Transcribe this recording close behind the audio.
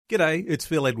G'day, it's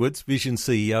Phil Edwards, Vision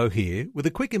CEO here, with a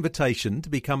quick invitation to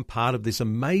become part of this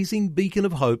amazing beacon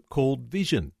of hope called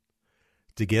Vision.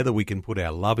 Together we can put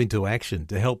our love into action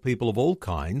to help people of all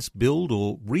kinds build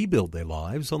or rebuild their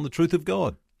lives on the truth of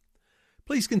God.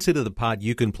 Please consider the part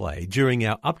you can play during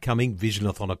our upcoming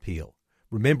Visionathon appeal,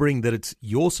 remembering that it's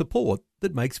your support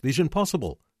that makes Vision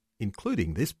possible,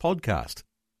 including this podcast.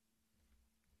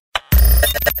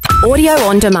 Audio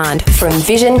on demand from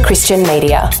Vision Christian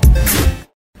Media.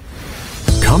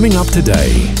 Coming up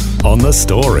today on The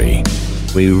Story.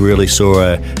 We really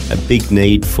saw a big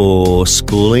need for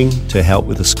schooling, to help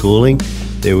with the schooling.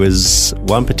 There was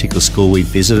one particular school we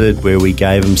visited where we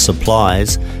gave them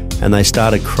supplies and they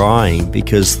started crying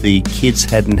because the kids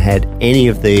hadn't had any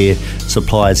of their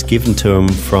supplies given to them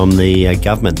from the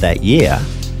government that year.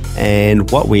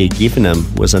 And what we had given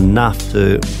them was enough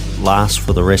to last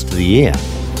for the rest of the year.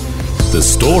 The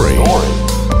Story.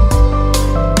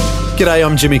 G'day,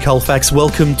 I'm Jimmy Colfax.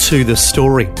 Welcome to The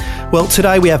Story. Well,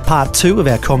 today we have part 2 of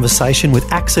our conversation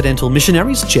with accidental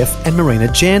missionaries Geoff and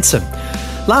Marina Jansen.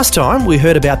 Last time we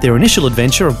heard about their initial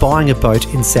adventure of buying a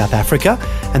boat in South Africa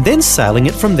and then sailing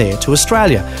it from there to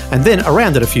Australia and then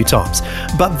around it a few times.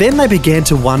 But then they began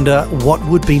to wonder what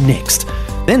would be next.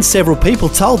 Then several people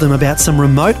told them about some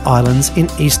remote islands in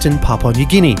eastern Papua New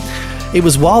Guinea. It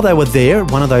was while they were there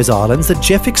at one of those islands that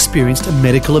Geoff experienced a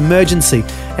medical emergency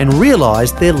and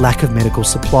realised their lack of medical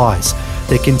supplies.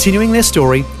 They're continuing their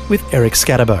story with Eric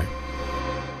Scatterbo.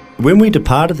 When we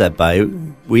departed that boat,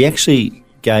 we actually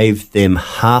gave them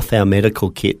half our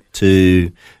medical kit to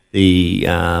the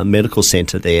medical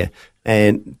centre there,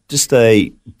 and just a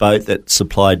boat that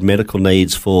supplied medical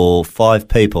needs for 5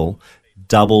 people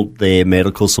doubled their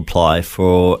medical supply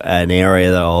for an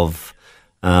area of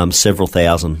several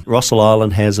thousand. Russell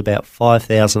Island has about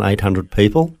 5,800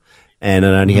 people, and it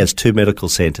only has 2 medical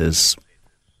centres.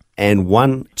 And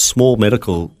one small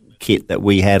medical kit that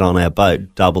we had on our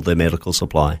boat doubled their medical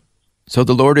supply. So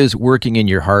the Lord is working in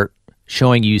your heart,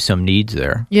 showing you some needs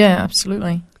there. Yeah,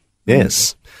 absolutely.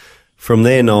 Yes. From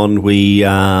then on, we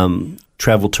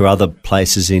travelled to other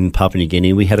places in Papua New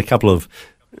Guinea. We had a couple of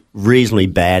reasonably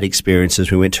bad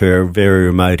experiences. We went to a very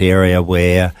remote area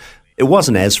where it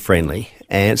wasn't as friendly.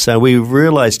 And so we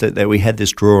realised that we had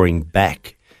this drawing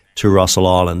back to Russell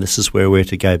Island. This is where we're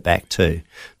to go back to.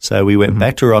 So we went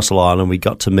back to Russell Island. We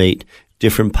got to meet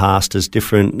different pastors,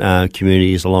 different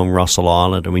communities along Russell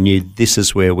Island, and we knew this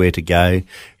is where we're to go.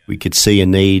 We could see a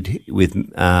need with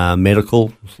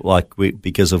medical,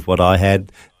 because of what I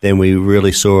had. Then we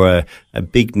really saw a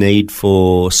big need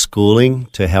for schooling,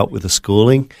 to help with the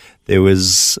schooling. There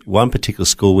was one particular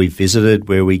school we visited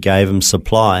where we gave them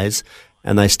supplies,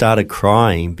 and they started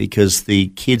crying because the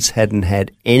kids hadn't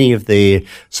had any of their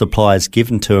supplies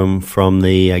given to them from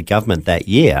the government that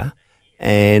year.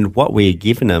 And what we had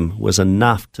given them was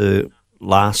enough to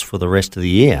last for the rest of the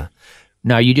year.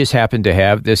 Now, you just happened to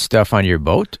have this stuff on your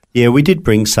boat? Yeah, we did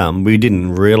bring some. We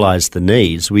didn't realise the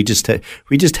needs. We just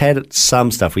had some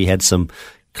stuff. We had some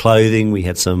clothing. We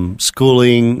had some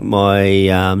schooling.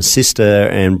 My sister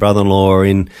and brother-in-law are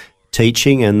in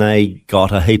teaching, and they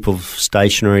got a heap of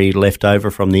stationery left over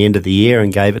from the end of the year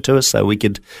and gave it to us so we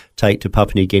could take to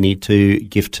Papua New Guinea to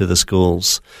gift to the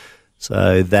schools.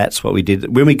 So that's what we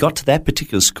did. When we got to that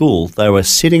particular school, they were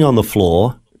sitting on the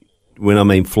floor. When I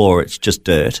mean floor, it's just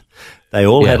dirt. They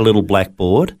all had a little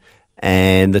blackboard,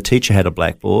 and the teacher had a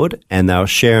blackboard, and they were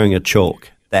sharing a chalk.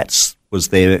 That was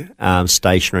their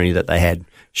stationery that they had.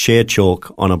 Share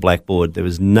chalk on a blackboard. There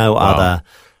was no other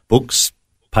books,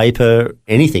 paper,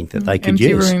 anything that they could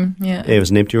use. Empty room, yeah. It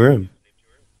was an empty room.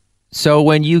 So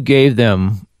when you gave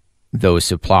them those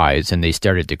supplies and they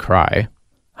started to cry,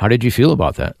 how did you feel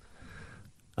about that?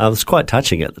 It was quite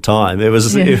touching at the time. It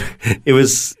was it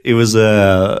was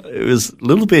a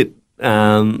little bit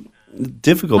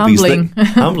difficult,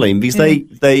 humbling because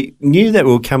they knew that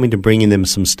we were coming to bring in them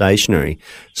some stationery,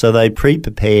 so they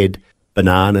pre-prepared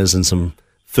bananas and some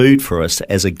food for us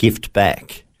as a gift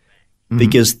back.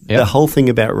 Because the whole thing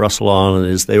about Russell Island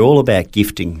is they're all about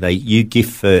gifting. You gift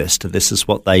first. This is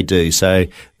what they do. So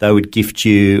they would gift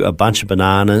you a bunch of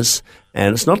bananas,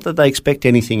 and it's not that they expect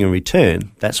anything in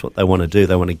return. That's what they want to do.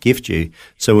 They want to gift you.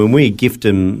 So when we gift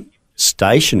them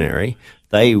stationery,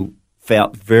 they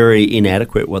felt very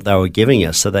inadequate what they were giving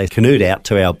us. So they canoed out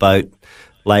to our boat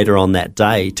later on that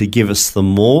day to give us some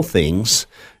more things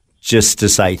just to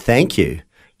say thank you.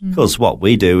 Because what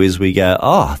we do is we go,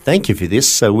 oh, thank you for this.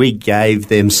 So we gave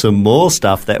them some more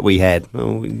stuff that we had.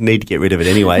 Well, we need to get rid of it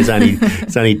anyway.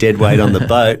 It's only dead weight on the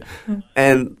boat.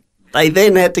 And they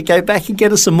then had to go back and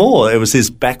get us some more. It was this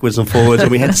backwards and forwards,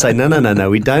 and we had to say, no,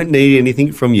 we don't need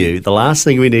anything from you. The last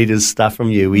thing we need is stuff from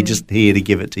you. We're just here to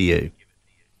give it to you.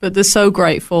 But they're so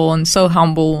grateful and so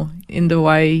humble in the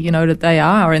way, that they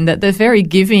are, and that they're very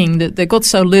giving, that they've got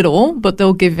so little, but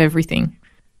they'll give everything.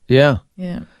 Yeah.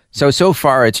 Yeah. So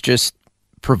far it's just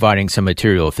providing some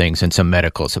material things and some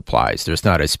medical supplies. There's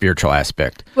not a spiritual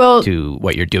aspect to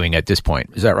what you're doing at this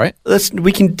point. Is that right?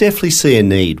 We can definitely see a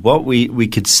need. What we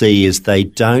could see is they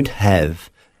don't have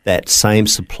that same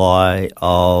supply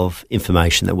of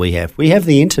information that we have. We have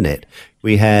the internet.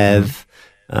 We have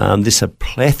a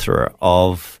plethora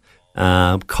of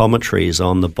commentaries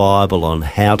on the Bible, on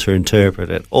how to interpret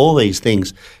it, all these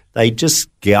things. They just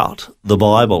got the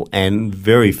Bible, and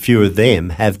very few of them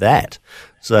have that.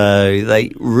 So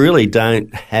they really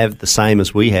don't have the same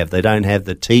as we have. They don't have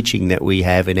the teaching that we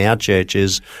have in our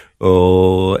churches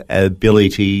or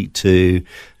ability to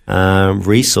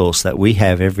resource that we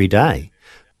have every day.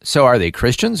 So are they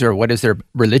Christians, or what is their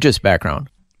religious background?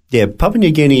 Yeah, Papua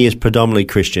New Guinea is predominantly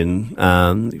Christian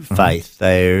faith.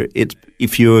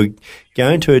 If you were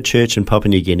going to a church in Papua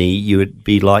New Guinea, you would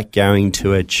be like going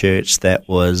to a church that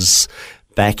was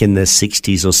back in the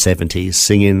 60s or 70s,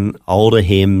 singing older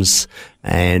hymns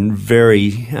and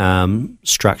very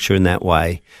structured in that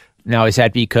way. Now, is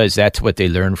that because that's what they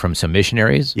learned from some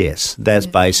missionaries? Yes, that's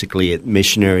basically it.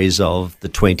 Missionaries of the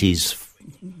 20s,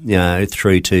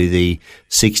 through to the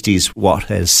 60s, what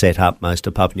has set up most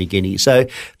of Papua New Guinea. So,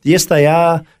 yes, they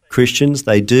are Christians.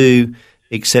 They do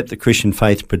accept the Christian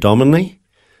faith predominantly.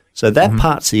 So that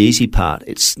part's the easy part.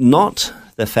 It's not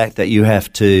the fact that you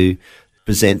have to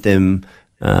present them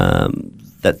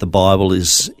that the Bible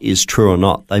is true or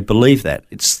not. They believe that.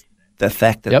 It's the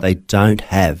fact that they don't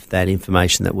have that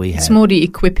information that we have. It's more the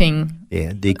equipping.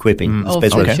 Yeah, the equipping. Of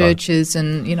churches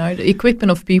and, the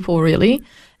equipment of people, really.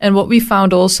 And what we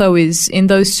found also is in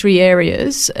those three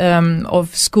areas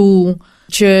of school,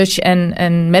 church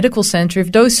and medical center,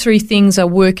 if those three things are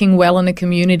working well in a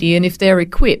community and if they're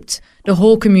equipped, the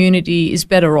whole community is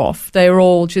better off. They're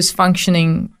all just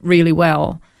functioning really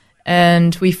well.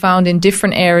 And we found in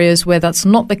different areas where that's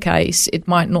not the case, it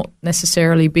might not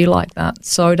necessarily be like that.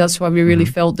 So that's why we really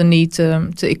felt the need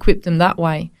to equip them that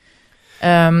way.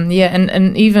 And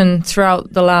even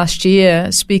throughout the last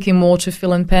year, speaking more to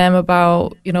Phil and Pam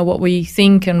about, what we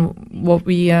think and what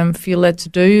we feel led to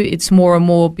do, it's more and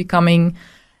more becoming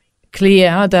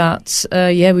clear that,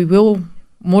 we will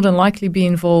more than likely be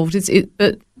involved.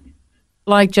 But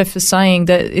like Geoff was saying,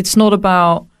 that it's not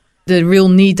about the real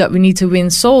need that we need to win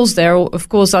souls there. Of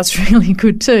course, that's really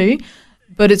good too,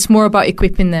 but it's more about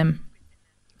equipping them.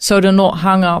 So they're not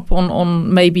hung up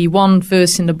on maybe one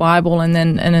verse in the Bible and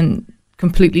then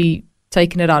completely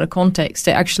taking it out of context.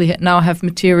 They actually now have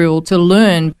material to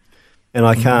learn. And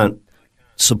I can't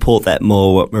support that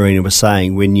more, what Marina was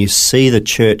saying. When you see the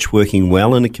church working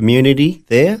well in a community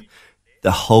there,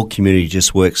 the whole community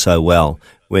just works so well.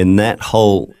 When that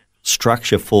whole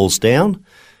structure falls down,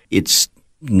 it's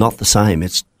not the same.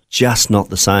 It's just not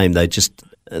the same.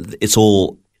 It's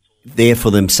all there for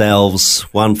themselves,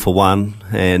 one for one,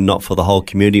 and not for the whole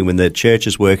community. When the church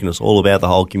is working, it's all about the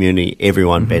whole community,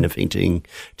 everyone benefiting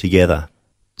together.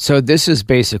 So this is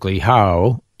basically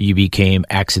how you became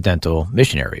accidental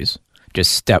missionaries.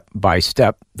 Just step by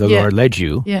step, the Lord led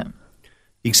you. Yeah.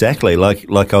 Exactly.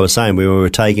 Like I was saying, we were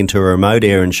taken to a remote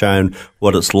area and shown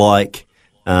what it's like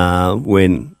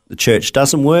when the church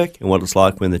doesn't work and what it's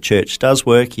like when the church does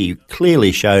work. He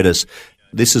clearly showed us,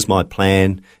 this is my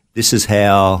plan, this is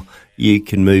how you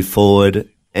can move forward,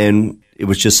 and it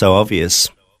was just so obvious.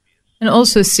 And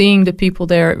also seeing the people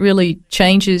there, it really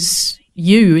changes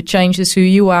you, it changes who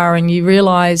you are, and you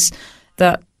realize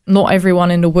that not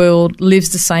everyone in the world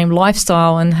lives the same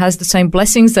lifestyle and has the same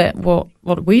blessings that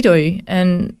what we do.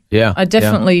 And I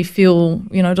definitely feel,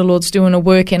 the Lord's doing a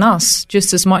work in us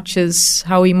just as much as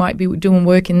how he might be doing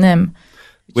work in them.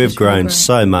 We've grown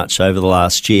so much over the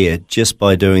last year just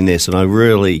by doing this, and I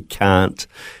really can't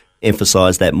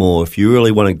emphasize that more. If you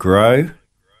really want to grow,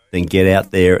 then get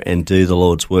out there and do the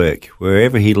Lord's work.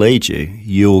 Wherever he leads you,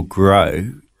 you'll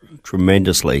grow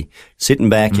tremendously. Sitting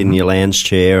back in your lounge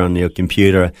chair on your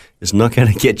computer is not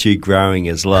going to get you growing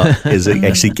as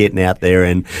actually getting out there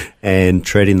and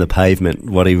treading the pavement,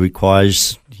 what he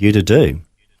requires you to do.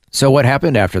 So what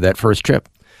happened after that first trip?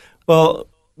 Well,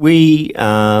 we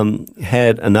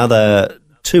had another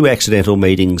 2 accidental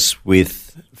meetings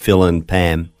with Phil and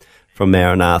Pam from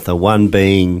Maranatha, one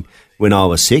being when I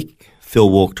was sick. Phil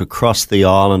walked across the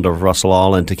island of Russell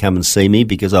Island to come and see me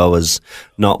because I was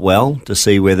not well, to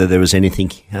see whether there was anything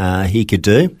he could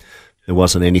do. there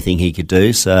wasn't anything he could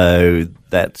do, so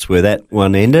that's where that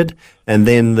one ended. And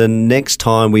then the next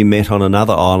time we met on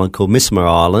another island called Misma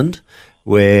Island,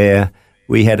 where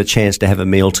we had a chance to have a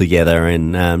meal together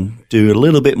and do a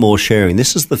little bit more sharing.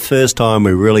 This is the first time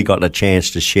we really got a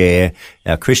chance to share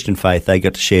our Christian faith. They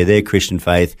got to share their Christian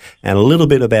faith and a little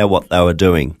bit about what they were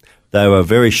doing. They were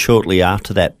very shortly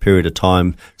after that period of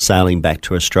time sailing back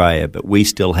to Australia, but we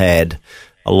still had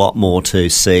a lot more to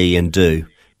see and do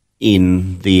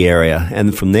in the area.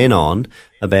 And from then on,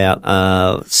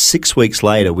 about 6 weeks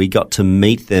later, we got to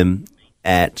meet them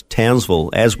at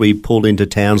Townsville. As we pulled into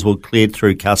Townsville, cleared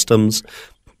through customs,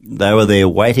 they were there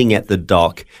waiting at the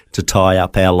dock to tie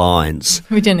up our lines.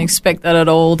 We didn't expect that at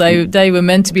all. They were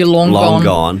meant to be long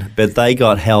gone, but they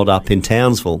got held up in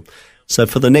Townsville. So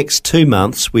for the next 2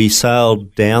 months, we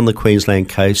sailed down the Queensland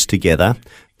coast together.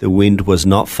 The wind was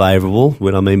not favourable.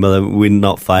 What I mean by the wind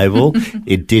not favourable,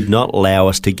 it did not allow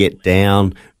us to get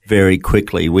down very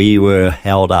quickly. We were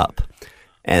held up.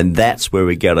 And that's where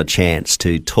we got a chance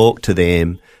to talk to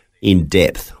them in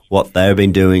depth, what they've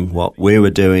been doing, what we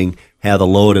were doing, how the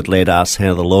Lord had led us,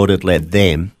 how the Lord had led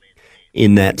them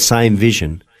in that same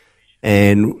vision.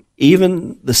 And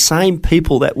even the same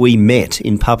people that we met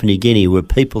in Papua New Guinea were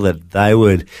people that they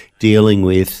were dealing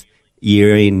with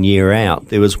year in, year out.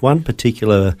 There was one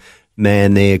particular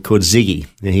man there called Ziggy.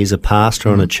 Now, he's a pastor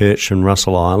on a church in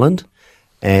Russell Island,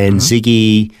 and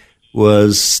Ziggy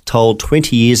was told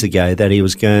 20 years ago that he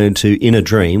was going to, in a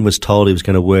dream, was told he was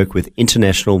going to work with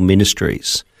international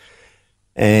ministries.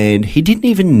 And he didn't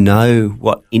even know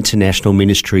what international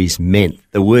ministries meant.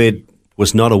 The word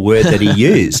was not a word that he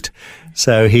used.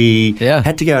 So he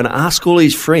had to go and ask all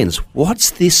his friends,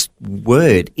 what's this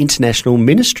word, international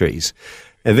ministries?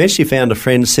 Eventually found a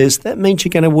friend says, that means you're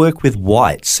going to work with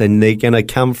whites and they're going to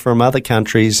come from other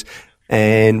countries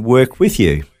and work with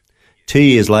you. 2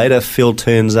 years later, Phil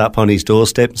turns up on his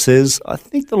doorstep and says, I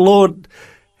think the Lord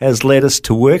has led us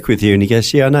to work with you. And he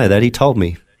goes, yeah, I know that. He told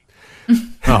me.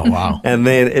 Oh, wow. And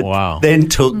then it then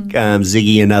took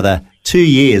Ziggy another 2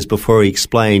 years before he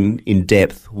explained in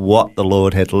depth what the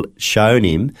Lord had shown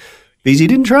him, because he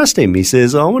didn't trust him. He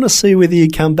says, I want to see whether you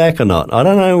come back or not. I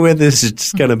don't know whether this is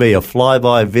just going to be a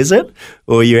flyby visit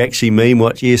or you actually mean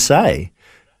what you say.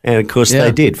 And, of course,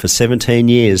 they did. For 17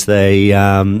 years, they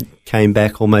came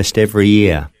back almost every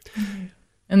year.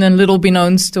 And then little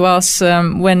beknownst to us,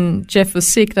 when Geoff was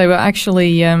sick, they were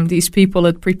actually, these people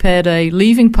had prepared a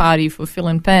leaving party for Phil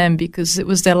and Pam because it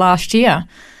was their last year.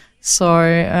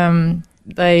 So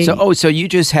they... So you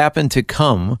just happened to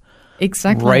come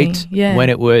right when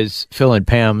it was Phil and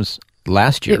Pam's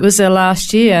last year. It was their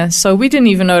last year. So we didn't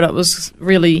even know that was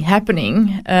really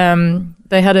happening.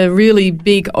 They had a really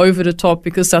big over-the-top,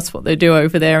 because that's what they do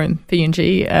over there in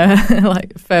PNG,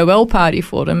 like a farewell party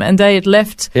for them. And they had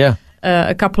left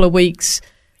a couple of weeks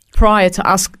prior to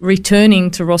us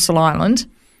returning to Russell Island.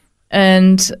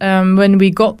 And when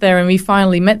we got there and we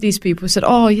finally met these people, we said,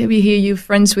 oh, yeah, we hear you're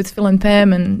friends with Phil and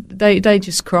Pam. And they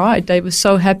just cried. They were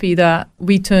so happy that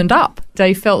we turned up.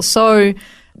 They felt so...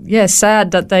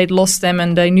 sad that they'd lost them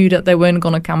and they knew that they weren't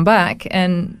going to come back,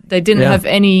 and they didn't have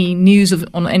any news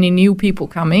on any new people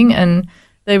coming, and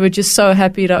they were just so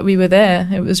happy that we were there.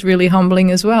 It was really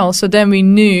humbling as well. So then we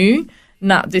knew,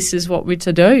 this is what we're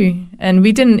to do. And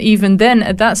we didn't even then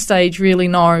at that stage really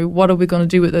know what are we going to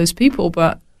do with those people,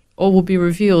 but all will be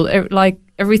revealed. Like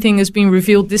everything has been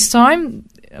revealed this time.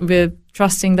 We're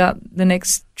trusting that the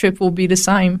next trip will be the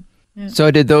same. Yeah.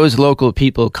 So did those local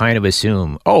people kind of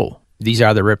assume, these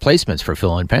are the replacements for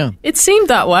Phil and Pam? It seemed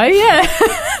that way, yeah.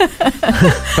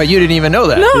 But you didn't even know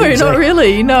that? No, not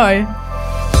really, no.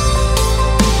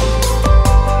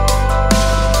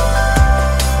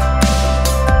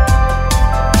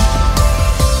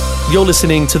 You're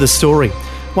listening to The Story.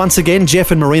 Once again, Geoff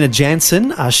and Marina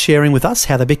Jansen are sharing with us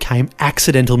how they became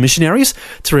accidental missionaries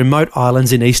to remote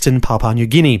islands in eastern Papua New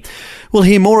Guinea. We'll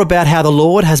hear more about how the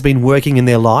Lord has been working in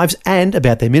their lives and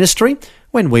about their ministry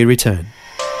when we return.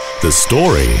 The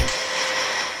Story.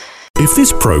 If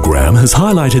this program has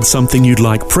highlighted something you'd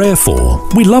like prayer for,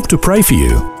 we'd love to pray for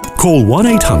you. Call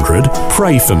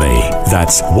 1-800-PRAY-FOR-ME.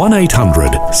 That's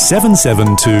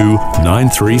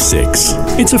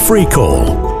 1-800-772-936. It's a free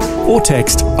call. Or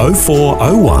text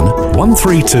 0401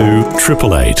 132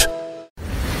 888.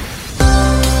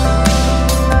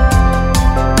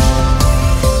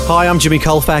 Hi, I'm Jimmy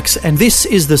Colfax, and this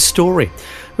is The Story.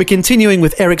 We're continuing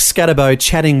with Eric Scatterbo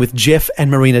chatting with Geoff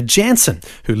and Marina Jansen,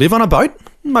 who live on a boat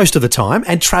most of the time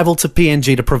and travel to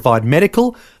PNG to provide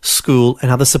medical, school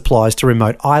and other supplies to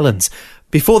remote islands.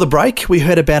 Before the break, we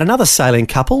heard about another sailing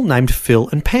couple named Phil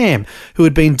and Pam, who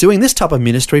had been doing this type of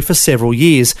ministry for several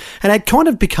years and had kind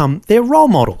of become their role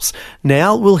models.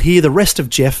 Now we'll hear the rest of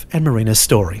Geoff and Marina's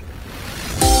story.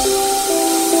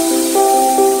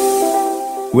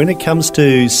 When it comes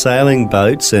to sailing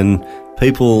boats and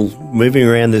people moving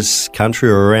around this country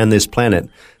or around this planet,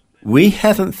 we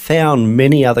haven't found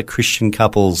many other Christian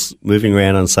couples moving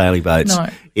around on sailing boats. No,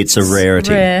 it's a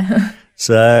rarity. Rare.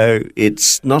 So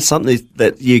it's not something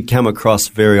that you come across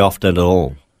very often at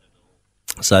all.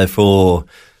 So for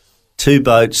two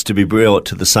boats to be brought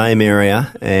to the same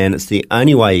area, and it's the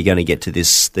only way you're going to get to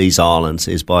these islands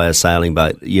is by a sailing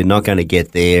boat. You're not going to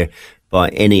get there by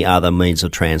any other means of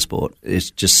transport.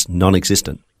 It's just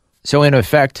non-existent. So in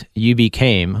effect, you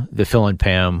became the Phil and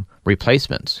Pam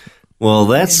replacements. Well,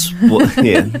 that's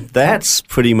that's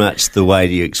pretty much the way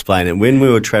to explain it. When we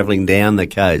were travelling down the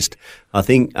coast, I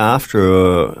think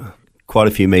after quite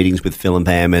a few meetings with Phil and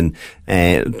Pam,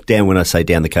 and down, when I say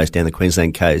down the coast, down the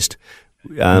Queensland coast,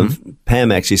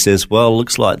 Pam actually says, "Well,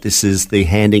 looks like this is the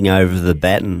handing over the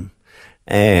baton."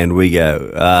 And we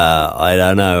go, I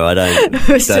don't know, I don't.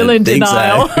 We're still in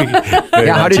denial. So.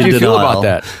 Yeah, how did you feel about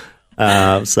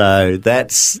that? So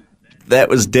that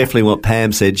was definitely what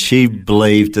Pam said. She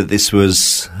believed that this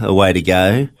was a way to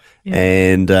go,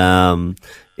 and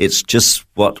it's just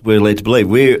what we're led to believe.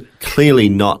 We're clearly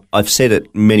not, I've said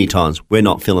it many times, we're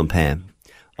not Phil and Pam.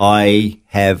 I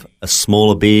have a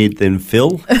smaller beard than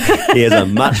Phil. He has a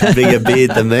much bigger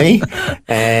beard than me.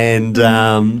 And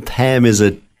Pam is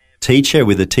a teacher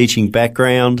with a teaching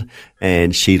background,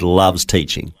 and she loves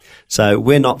teaching. So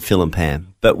we're not Phil and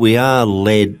Pam, but we are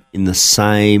led in the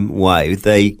same way.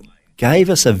 They gave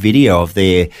us a video of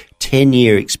their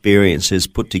 10-year experiences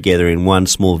put together in one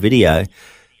small video.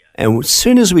 And as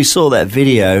soon as we saw that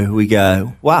video, we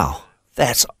go, wow,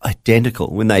 that's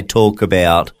identical. When they talk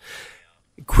about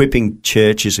equipping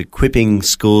churches, equipping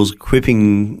schools,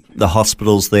 equipping the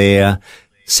hospitals there,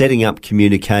 setting up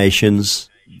communications,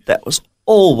 that was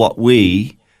all what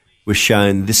we were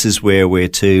shown. This is where we're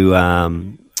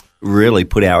to really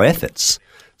put our efforts.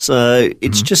 So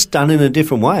it's just done in a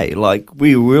different way. Like,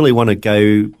 we really want to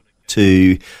go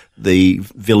to the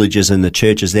villages and the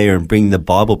churches there and bring the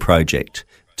Bible Project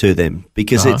to them,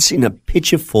 because it's in a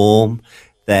picture form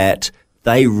that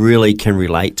they really can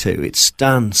relate to. It's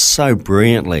done so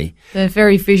brilliantly. They're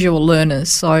very visual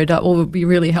learners, so that will be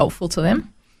really helpful to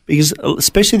them. Because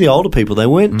especially the older people, they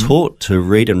weren't taught to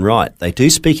read and write. They do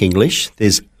speak English.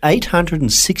 There's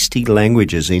 860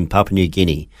 languages in Papua New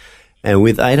Guinea. And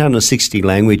with 860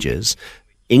 languages,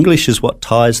 English is what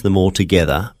ties them all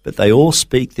together, but they all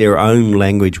speak their own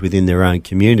language within their own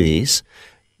communities.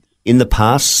 In the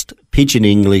past, Pidgin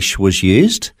English was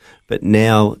used, but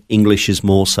now English is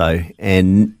more so.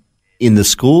 And in the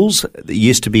schools, it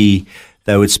used to be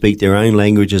they would speak their own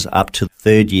languages up to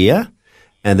third year,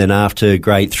 and then after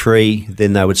grade 3,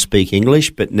 then they would speak English,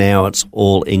 but now it's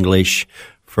all English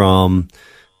from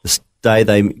the day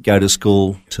they go to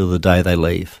school till the day they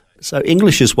leave. So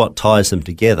English is what ties them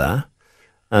together,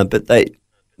 but they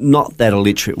not that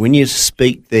illiterate. When you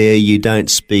speak there, you don't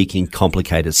speak in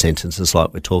complicated sentences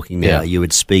like we're talking now. Yeah. You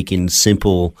would speak in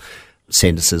simple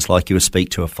sentences like you would speak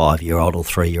to a 5-year-old or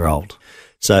 3-year-old.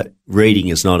 So reading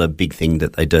is not a big thing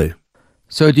that they do.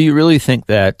 So do you really think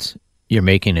that you're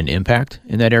making an impact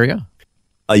in that area?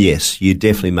 Oh, yes, you're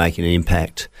definitely making an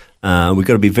impact. We've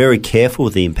got to be very careful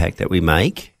with the impact that we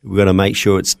make. We've got to make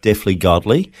sure it's definitely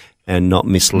godly and not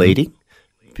misleading,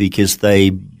 because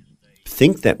they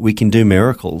think that we can do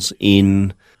miracles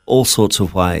in all sorts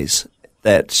of ways.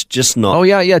 That's just not... Oh,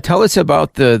 yeah. Tell us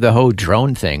about the whole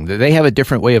drone thing. They have a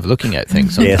different way of looking at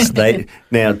things. Yes,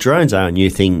 now drones are a new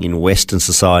thing in Western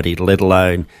society, let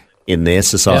alone in their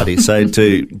society. Yeah. So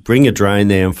to bring a drone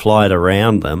there and fly it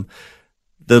around them,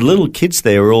 the little kids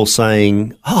there were all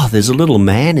saying, "Oh, there's a little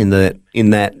man in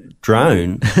that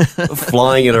drone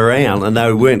flying it around," and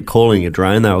they weren't calling it a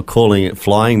drone; they were calling it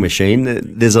flying machine.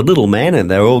 There's a little man,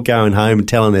 and they were all going home and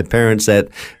telling their parents that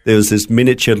there was this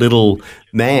miniature little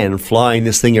man flying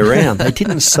this thing around. They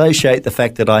didn't associate the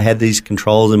fact that I had these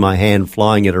controls in my hand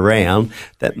flying it around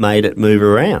that made it move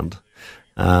around.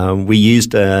 We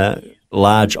used a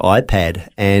large iPad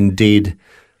and did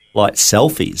like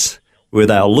selfies where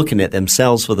they were looking at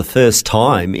themselves for the first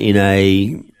time in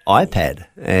a iPad,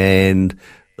 and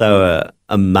they were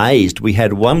amazed. We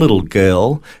had one little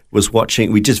girl was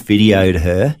watching, we just videoed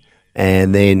her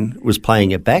and then was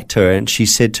playing it back to her, and she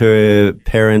said to her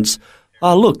parents,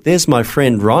 "Oh, look, there's my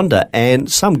friend Rhonda,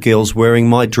 and some girl's wearing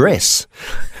my dress."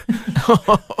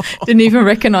 Didn't even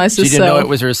recognize herself. She didn't know it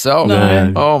was herself.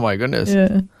 No. Oh, my goodness.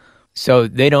 Yeah. So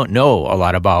they don't know a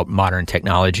lot about modern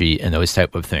technology and those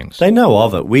type of things. They know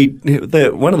of it.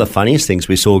 One of the funniest things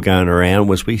we saw going around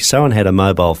was someone had a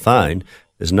mobile phone.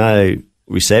 There's no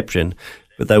reception,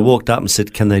 but they walked up and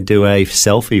said, "Can they do a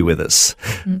selfie with us?"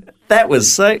 That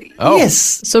was so,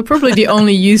 yes. So probably the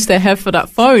only use they have for that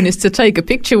phone is to take a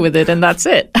picture with it, and that's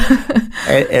it.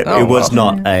 It was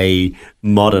not a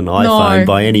modern iPhone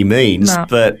by any means,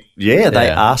 but they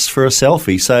asked for a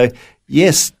selfie. So,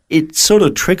 yes, it sort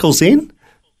of trickles in,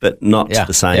 but not to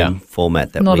the same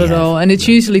format that we have. Not at all. And it's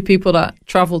usually people that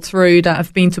travel through that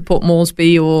have been to Port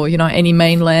Moresby or, any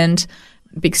mainland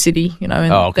big city,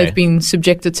 and they've been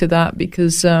subjected to that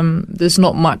because there's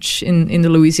not much in the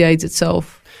Louisiades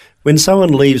itself. When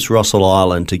someone leaves Russell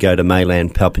Island to go to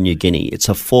mainland Papua New Guinea, it's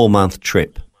a 4-month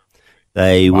trip.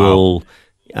 They will,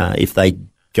 if they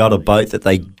got a boat that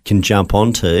they can jump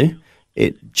onto,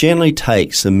 it generally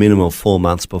takes a minimum of 4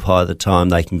 months before the time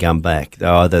they can come back.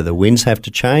 Either the winds have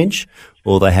to change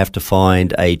or they have to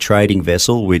find a trading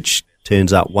vessel which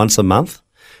turns up once a month.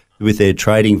 With their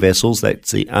trading vessels, that's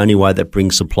the only way that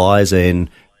brings supplies and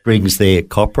brings their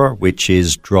copra, which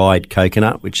is dried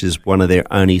coconut, which is one of their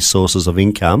only sources of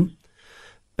income,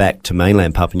 back to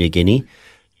mainland Papua New Guinea.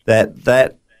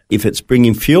 That if it's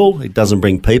bringing fuel, it doesn't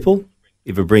bring people.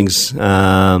 If it brings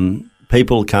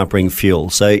people, it can't bring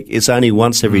fuel. So it's only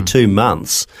once every 2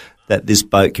 months that this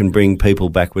boat can bring people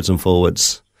backwards and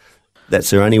forwards.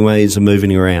 That's their only ways of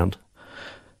moving around.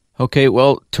 Okay,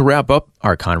 well, to wrap up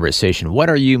our conversation, what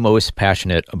are you most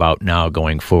passionate about now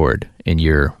going forward in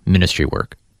your ministry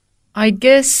work? I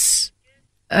guess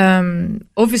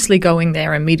obviously going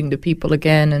there and meeting the people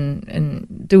again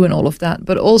and doing all of that,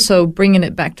 but also bringing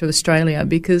it back to Australia,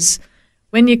 because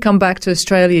when you come back to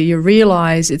Australia, you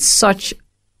realize it's such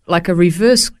like a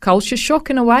reverse culture shock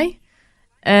in a way.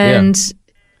 And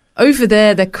over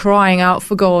there, they're crying out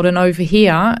for God, and over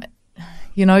here,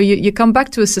 you come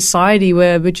back to a society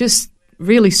where we're just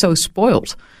really so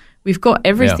spoiled. We've got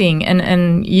everything,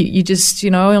 and you just,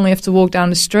 only have to walk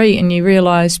down the street and you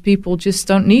realize people just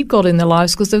don't need God in their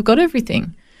lives because they've got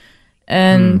everything.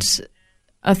 And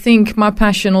I think my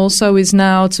passion also is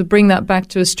now to bring that back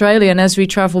to Australia, and as we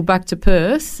travel back to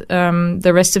Perth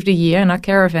the rest of the year in our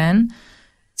caravan,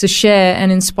 to share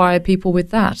and inspire people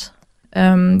with that,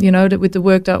 that with the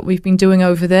work that we've been doing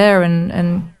over there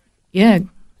and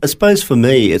I suppose for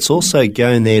me, it's also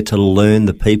going there to learn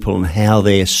the people and how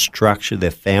their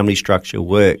family structure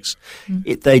works.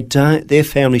 Their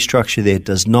family structure there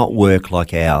does not work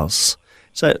like ours.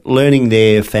 So learning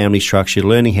their family structure,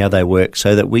 learning how they work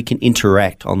so that we can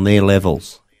interact on their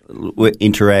levels,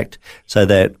 interact so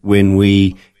that when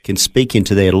we can speak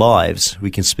into their lives,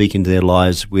 we can speak into their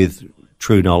lives with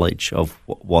true knowledge of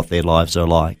what their lives are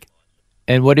like.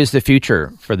 And what is the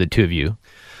future for the two of you?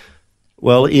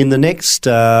 Well, in the next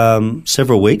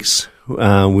several weeks,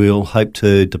 we'll hope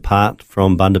to depart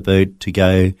from Bundaberg to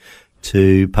go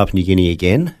to Papua New Guinea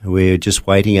again. We're just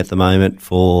waiting at the moment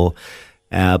for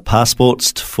our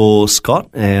passports for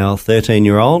Scott, our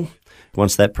 13-year-old.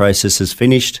 Once that process is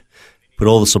finished, put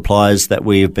all the supplies that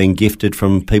we have been gifted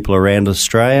from people around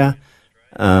Australia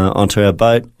onto our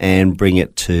boat and bring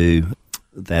it to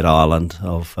that island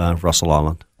of Russell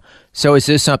Island. So is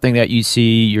this something that you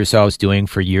see yourselves doing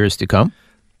for years to come?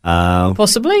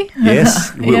 Possibly.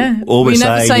 Yes. All we're we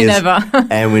never say never.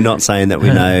 And we're not saying that we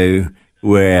know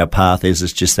where our path is.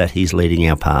 It's just that he's leading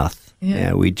our path.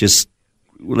 Yeah.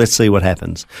 Let's see what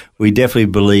happens. We definitely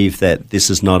believe that this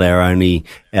is not our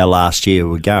last year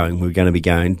we're going. We're going to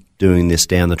be doing this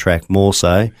down the track more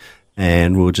so,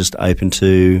 and we're just open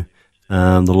to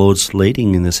the Lord's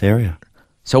leading in this area.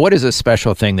 So what is a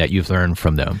special thing that you've learned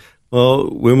from them? Well,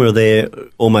 when we were there,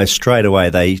 almost straight away,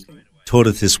 they taught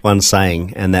us this one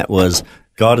saying, and that was,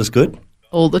 God is good.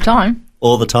 All the time.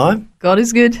 All the time. God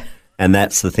is good. And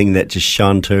that's the thing that just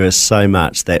shone to us so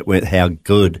much, how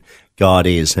good God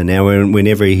is. And now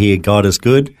whenever we hear God is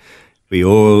good, we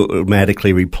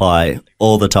automatically reply,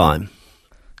 all the time.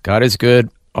 God is good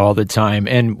all the time.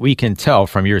 And we can tell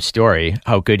from your story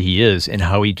how good he is and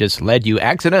how he just led you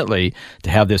accidentally to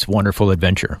have this wonderful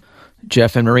adventure.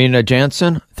 Geoff and Marina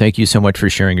Jansen, thank you so much for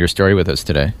sharing your story with us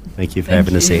today. Thank you for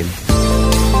having us in.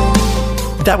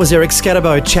 That was Eric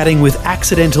Scatterbo chatting with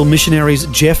accidental missionaries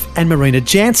Geoff and Marina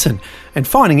Jansen and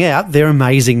finding out their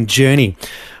amazing journey.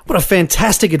 What a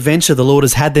fantastic adventure the Lord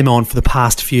has had them on for the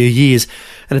past few years.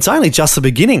 And it's only just the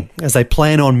beginning as they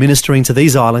plan on ministering to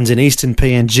these islands in eastern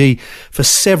PNG for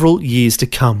several years to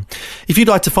come. If you'd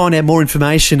like to find out more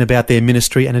information about their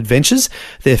ministry and adventures,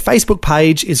 their Facebook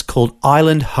page is called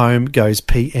Island Home Goes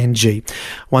PNG.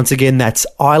 Once again, that's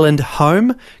Island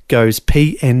Home goes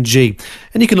PNG.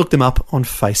 And you can look them up on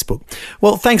Facebook.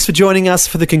 Well, thanks for joining us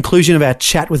for the conclusion of our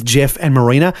chat with Geoff and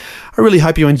Marina. I really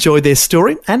hope you enjoyed their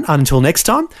story. And until next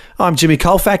time, I'm Jimmy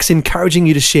Colfax, encouraging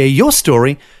you to share your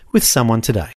story with someone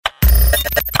today.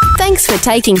 Thanks for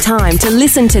taking time to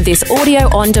listen to this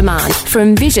audio on demand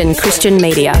from Vision Christian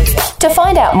Media. To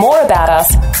find out more about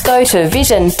us, go to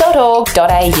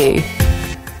vision.org.au.